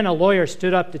And a lawyer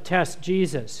stood up to test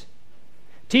Jesus.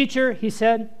 "Teacher," he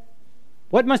said,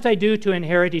 "what must I do to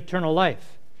inherit eternal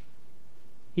life?"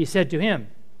 He said to him,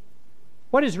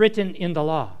 "What is written in the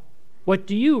law? What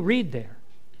do you read there?"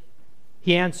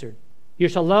 He answered, "You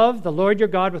shall love the Lord your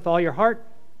God with all your heart,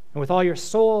 and with all your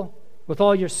soul, with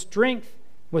all your strength,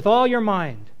 with all your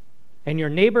mind, and your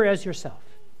neighbor as yourself."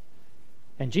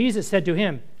 And Jesus said to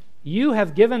him, "You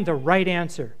have given the right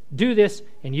answer. Do this,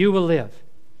 and you will live."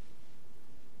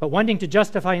 But wanting to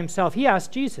justify himself, he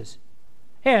asked Jesus,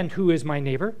 "And who is my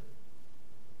neighbor?"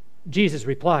 Jesus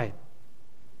replied,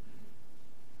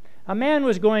 "A man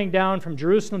was going down from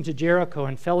Jerusalem to Jericho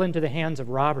and fell into the hands of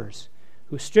robbers,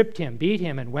 who stripped him, beat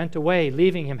him, and went away,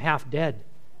 leaving him half dead.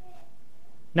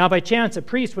 Now by chance a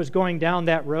priest was going down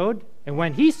that road, and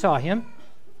when he saw him,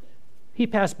 he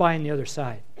passed by on the other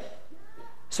side.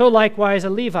 So likewise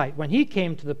a Levite, when he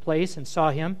came to the place and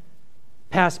saw him,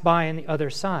 passed by on the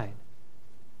other side.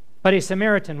 But a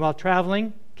Samaritan, while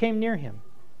traveling, came near him.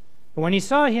 And when he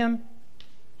saw him,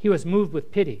 he was moved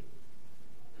with pity.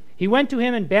 He went to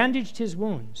him and bandaged his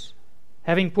wounds,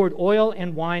 having poured oil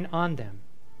and wine on them.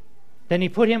 Then he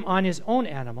put him on his own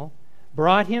animal,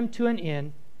 brought him to an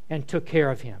inn, and took care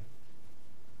of him.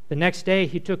 The next day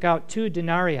he took out 2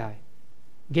 denarii,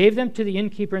 gave them to the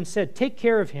innkeeper, and said, 'Take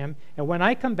care of him, and when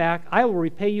I come back, I will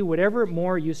repay you whatever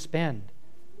more you spend.'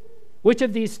 Which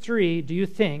of these 3 do you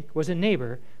think was a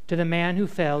neighbor to the man who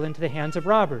fell into the hands of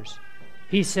robbers?"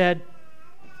 He said,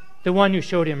 "The one who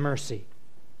showed him mercy."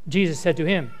 Jesus said to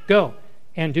him, "Go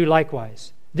and do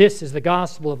likewise." This is the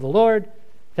gospel of the Lord.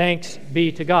 Thanks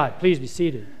be to God. Please be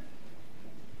seated.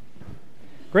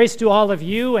 Grace to all of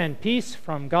you and peace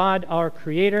from God our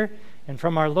Creator and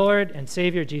from our Lord and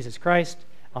Savior Jesus Christ.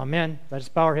 Amen. Let us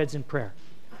bow our heads in prayer.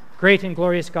 Great and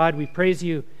glorious God, we praise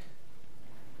you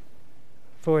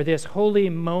for this holy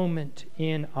moment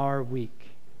in our week.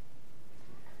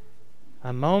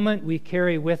 A moment we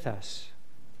carry with us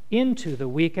into the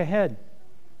week ahead,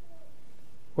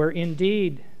 where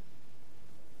indeed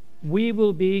we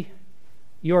will be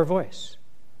your voice.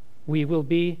 We will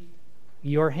be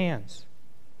your hands.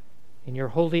 In your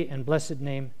holy and blessed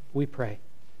name we pray.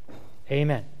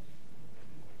 Amen.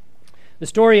 The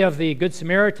story of the Good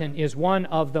Samaritan is one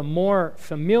of the more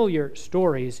familiar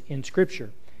stories in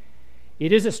Scripture.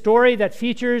 It is a story that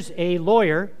features a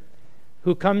lawyer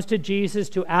who comes to Jesus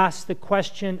to ask the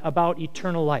question about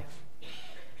eternal life.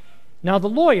 Now, the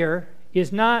lawyer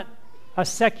is not a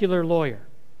secular lawyer,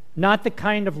 not the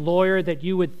kind of lawyer that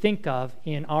you would think of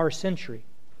in our century.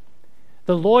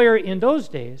 The lawyer in those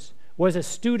days was a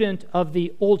student of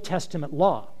the Old Testament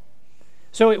law.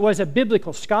 So it was a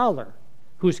biblical scholar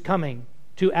who's coming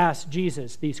to ask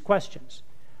Jesus these questions.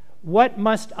 What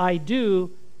must I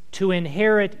do to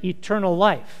inherit eternal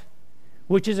life?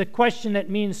 Which is a question that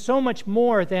means so much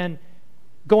more than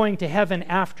going to heaven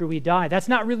after we die. That's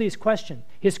not really his question.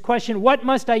 His question, what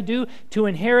must I do to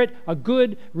inherit a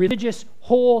good, religious,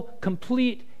 whole,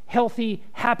 complete, healthy,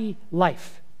 happy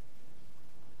life?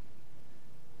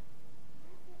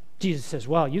 Jesus says,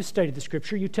 well, you studied the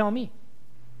Scripture, you tell me.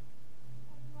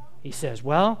 He says,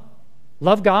 well,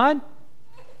 love God,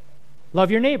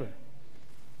 love your neighbor.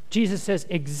 Jesus says,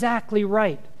 exactly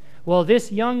right. Well,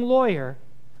 this young lawyer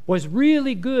was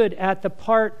really good at the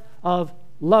part of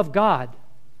love God.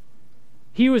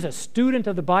 He was a student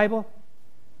of the Bible.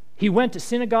 He went to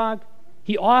synagogue.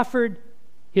 He offered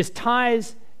his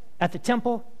tithes at the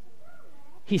temple.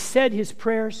 He said his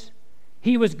prayers.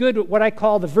 He was good at what I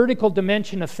call the vertical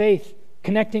dimension of faith,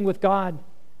 connecting with God.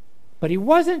 But he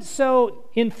wasn't so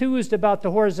enthused about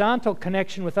the horizontal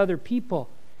connection with other people,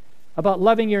 about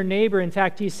loving your neighbor. In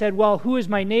fact, he said, well, who is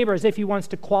my neighbor? As if he wants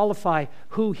to qualify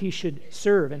who he should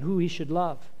serve and who he should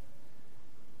love.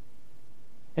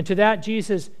 And to that,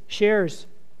 Jesus shares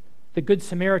the Good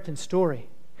Samaritan story,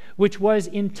 which was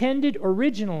intended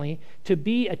originally to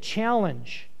be a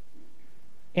challenge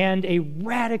and a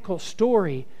radical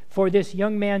story for this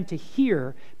young man to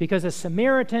hear, because a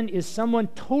Samaritan is someone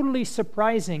totally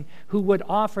surprising who would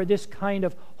offer this kind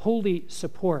of holy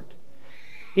support.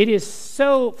 It is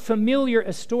so familiar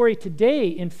a story today,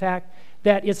 in fact,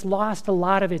 that it's lost a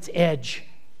lot of its edge.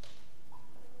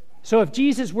 So if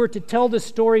Jesus were to tell this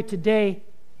story today,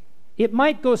 it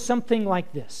might go something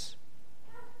like this.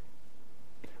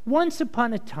 Once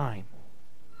upon a time,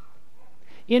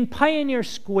 in Pioneer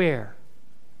Square,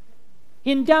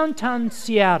 in downtown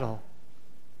Seattle,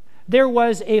 there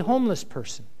was a homeless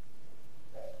person.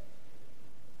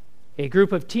 A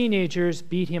group of teenagers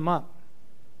beat him up.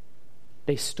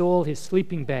 They stole his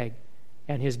sleeping bag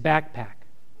and his backpack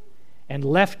and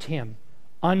left him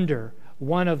under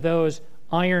one of those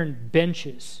iron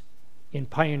benches in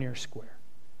Pioneer Square.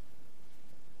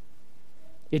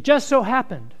 It just so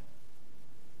happened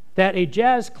that a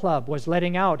jazz club was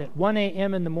letting out at 1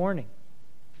 a.m. in the morning.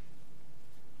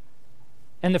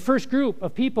 And the first group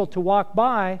of people to walk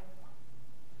by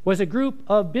was a group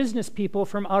of business people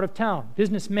from out of town,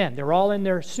 businessmen. They're all in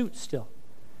their suits still.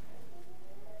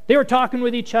 They were talking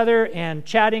with each other and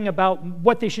chatting about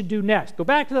what they should do next. Go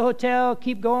back to the hotel,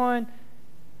 keep going.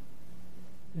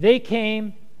 They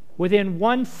came within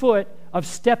 1 foot of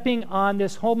stepping on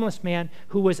this homeless man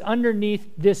who was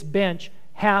underneath this bench,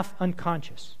 half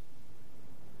unconscious.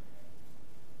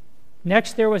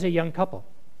 Next, there was a young couple,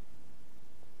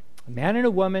 a man and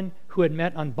a woman who had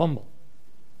met on Bumble.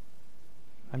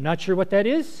 I'm not sure what that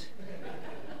is,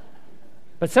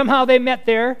 but somehow they met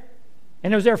there,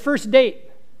 and it was their first date.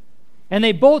 And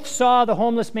they both saw the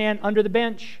homeless man under the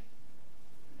bench,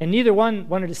 and neither one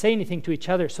wanted to say anything to each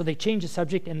other, so they changed the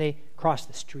subject and they crossed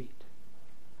the street.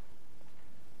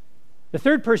 The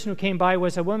third person who came by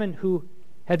was a woman who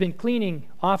had been cleaning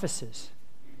offices.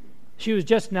 She was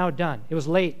just now done. It was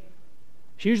late.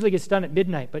 She usually gets done at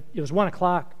midnight, but it was 1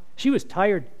 o'clock. She was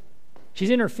tired. She's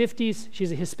in her 50s.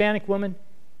 She's a Hispanic woman.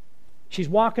 She's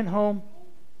walking home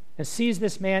and sees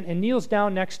this man and kneels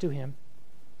down next to him,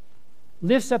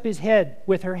 lifts up his head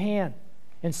with her hand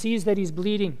and sees that he's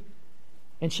bleeding.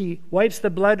 And she wipes the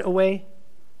blood away,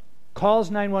 calls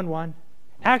 911,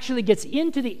 actually gets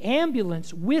into the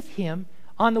ambulance with him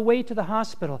on the way to the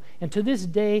hospital. And to this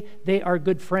day, they are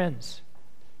good friends.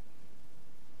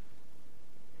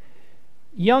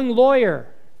 Young lawyer,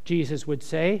 Jesus would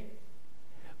say,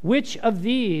 which of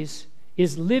these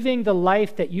is living the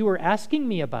life that you are asking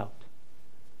me about?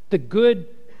 The good,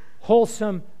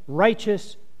 wholesome,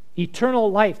 righteous,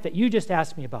 eternal life that you just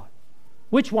asked me about.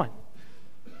 Which one?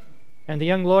 And the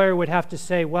young lawyer would have to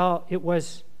say, well, it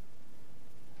was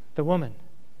the woman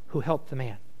who helped the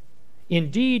man.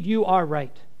 Indeed, you are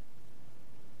right.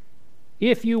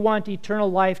 If you want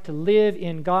eternal life to live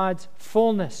in God's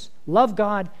fullness, love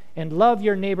God and love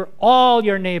your neighbor, all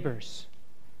your neighbors,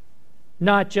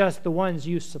 not just the ones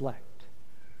you select.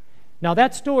 Now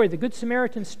that story, the Good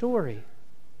Samaritan story,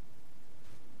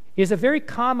 is a very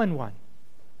common one.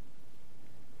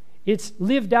 It's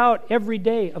lived out every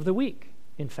day of the week,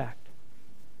 in fact.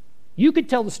 You could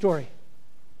tell the story.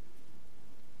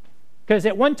 Because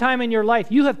at one time in your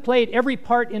life, you have played every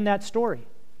part in that story.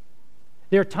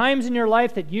 There are times in your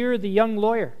life that you're the young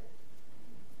lawyer,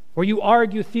 where you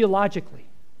argue theologically.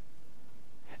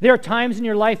 There are times in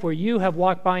your life where you have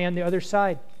walked by on the other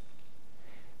side.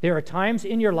 There are times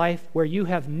in your life where you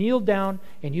have kneeled down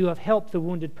and you have helped the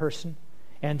wounded person.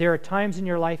 And there are times in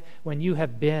your life when you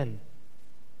have been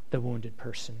the wounded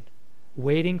person,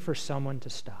 waiting for someone to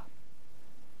stop.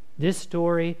 This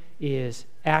story is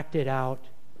acted out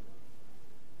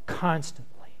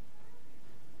constantly.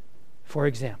 For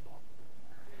example,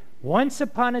 once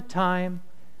upon a time,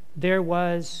 there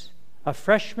was a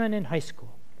freshman in high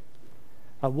school,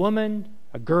 a woman,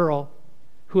 a girl,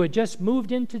 who had just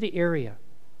moved into the area.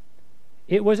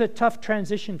 It was a tough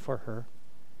transition for her.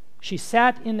 She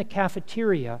sat in the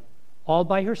cafeteria all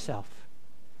by herself,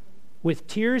 with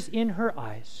tears in her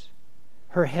eyes,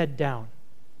 her head down.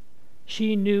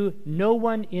 She knew no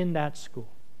one in that school.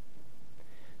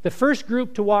 The first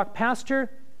group to walk past her,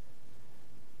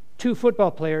 2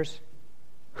 football players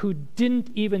who didn't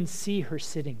even see her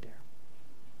sitting there.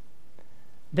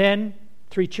 Then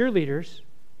 3 cheerleaders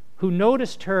who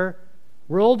noticed her,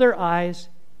 rolled their eyes,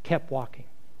 kept walking.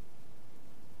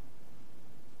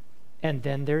 And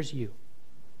then there's you.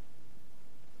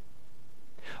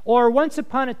 Or once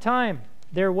upon a time,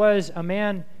 there was a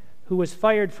man who was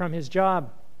fired from his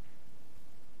job.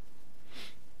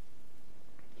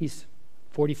 He's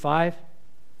 45,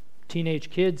 teenage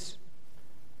kids.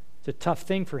 It's a tough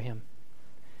thing for him.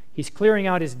 He's clearing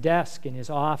out his desk in his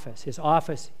office. His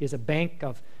office is a bank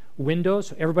of windows,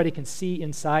 so everybody can see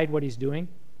inside what he's doing.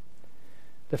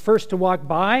 The first to walk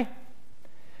by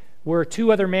were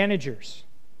 2 other managers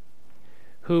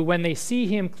who, when they see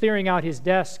him clearing out his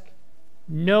desk,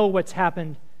 know what's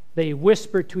happened. They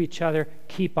whisper to each other,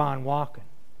 "Keep on walking."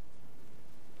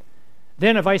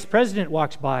 Then a vice president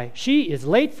walks by. She is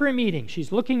late for a meeting.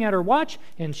 She's looking at her watch,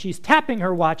 and she's tapping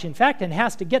her watch, in fact, and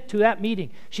has to get to that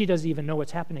meeting. She doesn't even know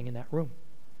what's happening in that room.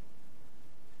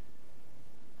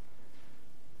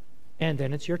 And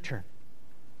then it's your turn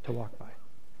to walk by.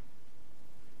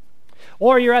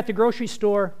 Or you're at the grocery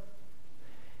store,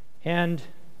 and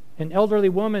an elderly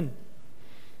woman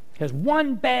has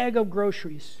 1 bag of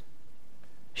groceries.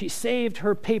 She saved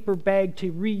her paper bag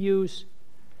to reuse,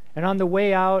 and on the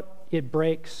way out, it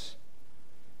breaks,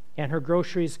 and her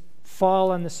groceries fall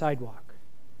on the sidewalk.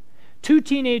 2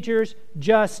 teenagers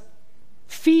just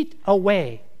feet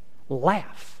away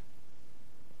laugh.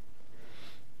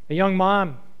 A young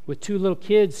mom with 2 little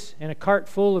kids and a cart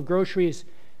full of groceries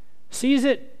sees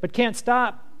it but can't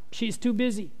stop. She's too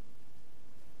busy.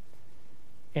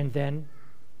 And then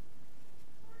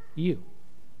you.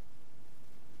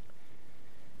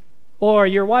 Or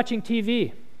you're watching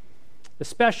TV. The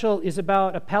special is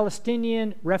about a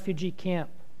Palestinian refugee camp.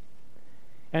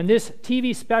 And this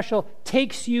TV special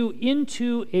takes you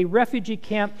into a refugee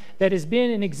camp that has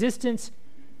been in existence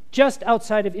just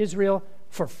outside of Israel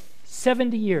for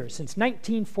 70 years, since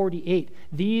 1948.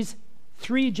 These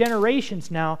 3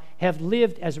 generations now have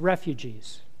lived as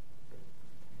refugees.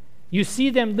 You see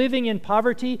them living in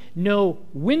poverty, no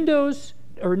windows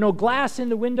or no glass in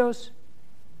the windows,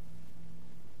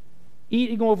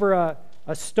 eating over a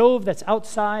stove that's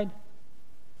outside.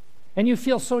 And you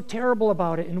feel so terrible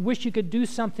about it and wish you could do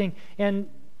something, and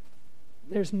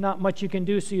there's not much you can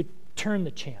do, so you turn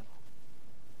the channel.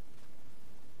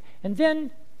 And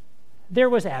then there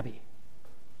was Abby.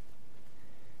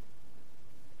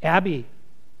 Abby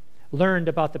learned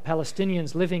about the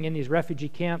Palestinians living in these refugee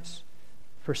camps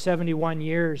for 71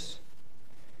 years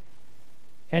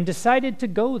and decided to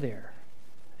go there.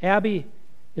 Abby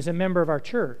is a member of our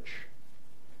church.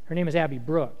 Her name is Abby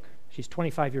Brooke. She's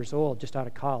 25 years old, just out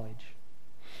of college.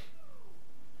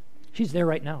 She's there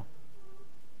right now.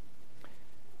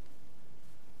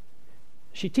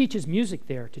 She teaches music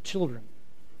there to children,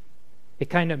 a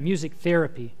kind of music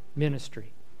therapy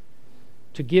ministry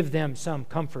to give them some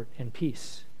comfort and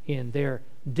peace in their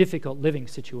difficult living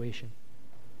situation.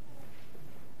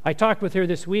 I talked with her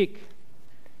this week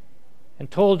and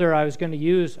told her I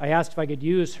asked if I could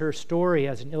use her story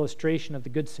as an illustration of the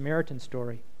Good Samaritan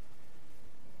story.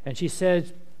 And she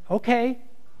said, okay,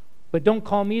 but don't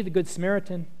call me the Good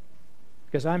Samaritan,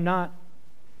 because I'm not.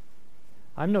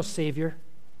 I'm no savior.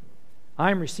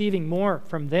 I'm receiving more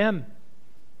from them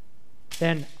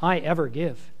than I ever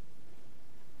give.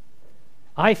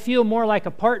 I feel more like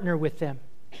a partner with them,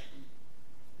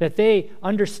 that they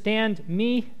understand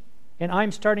me and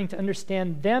I'm starting to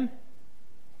understand them,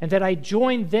 and that I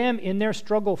join them in their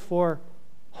struggle for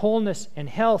wholeness and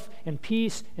health and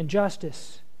peace and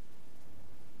justice.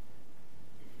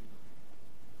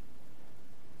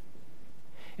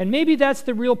 And maybe that's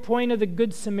the real point of the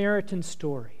Good Samaritan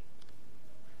story.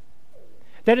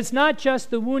 That it's not just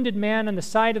the wounded man on the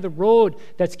side of the road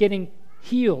that's getting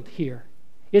healed here.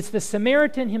 It's the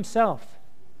Samaritan himself,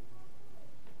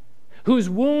 whose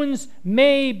wounds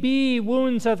may be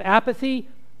wounds of apathy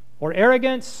or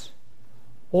arrogance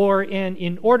or an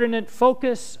inordinate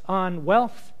focus on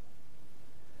wealth,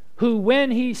 who,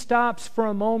 when he stops for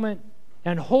a moment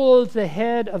and holds the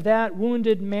head of that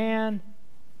wounded man,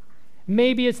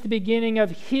 maybe it's the beginning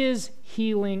of his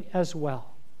healing as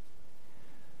well,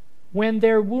 when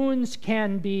their wounds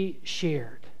can be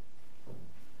shared.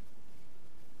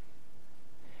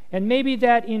 And maybe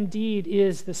that indeed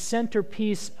is the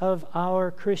centerpiece of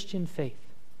our Christian faith,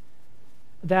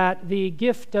 that the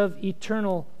gift of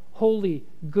eternal, holy,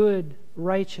 good,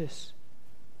 righteous,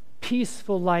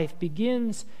 peaceful life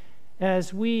begins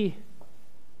as we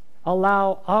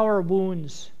allow our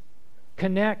wounds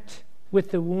connect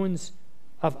with the wounds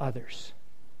of others.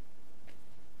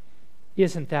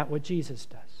 Isn't that what Jesus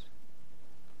does?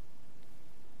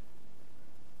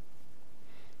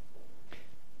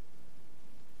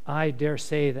 I dare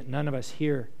say that none of us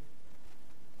here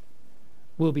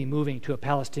will be moving to a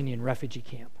Palestinian refugee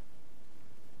camp.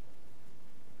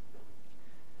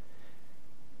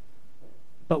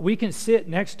 But we can sit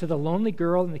next to the lonely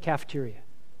girl in the cafeteria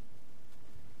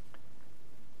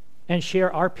and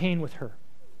share our pain with her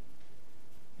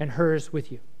and hers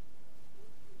with you.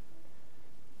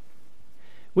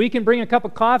 We can bring a cup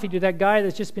of coffee to that guy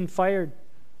that's just been fired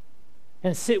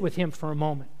and sit with him for a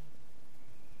moment.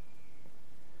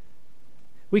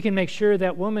 We can make sure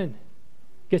that woman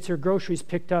gets her groceries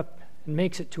picked up and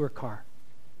makes it to her car.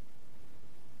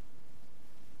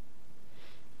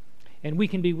 And we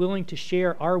can be willing to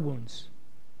share our wounds.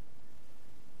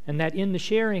 And that in the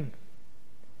sharing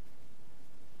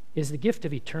is the gift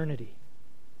of eternity.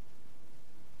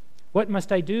 What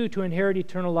must I do to inherit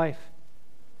eternal life?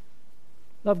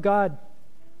 Love God.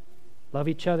 Love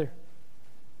each other.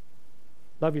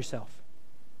 Love yourself.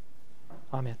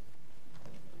 Amen.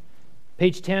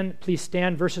 Page 10, please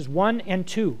stand, verses 1 and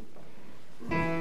 2.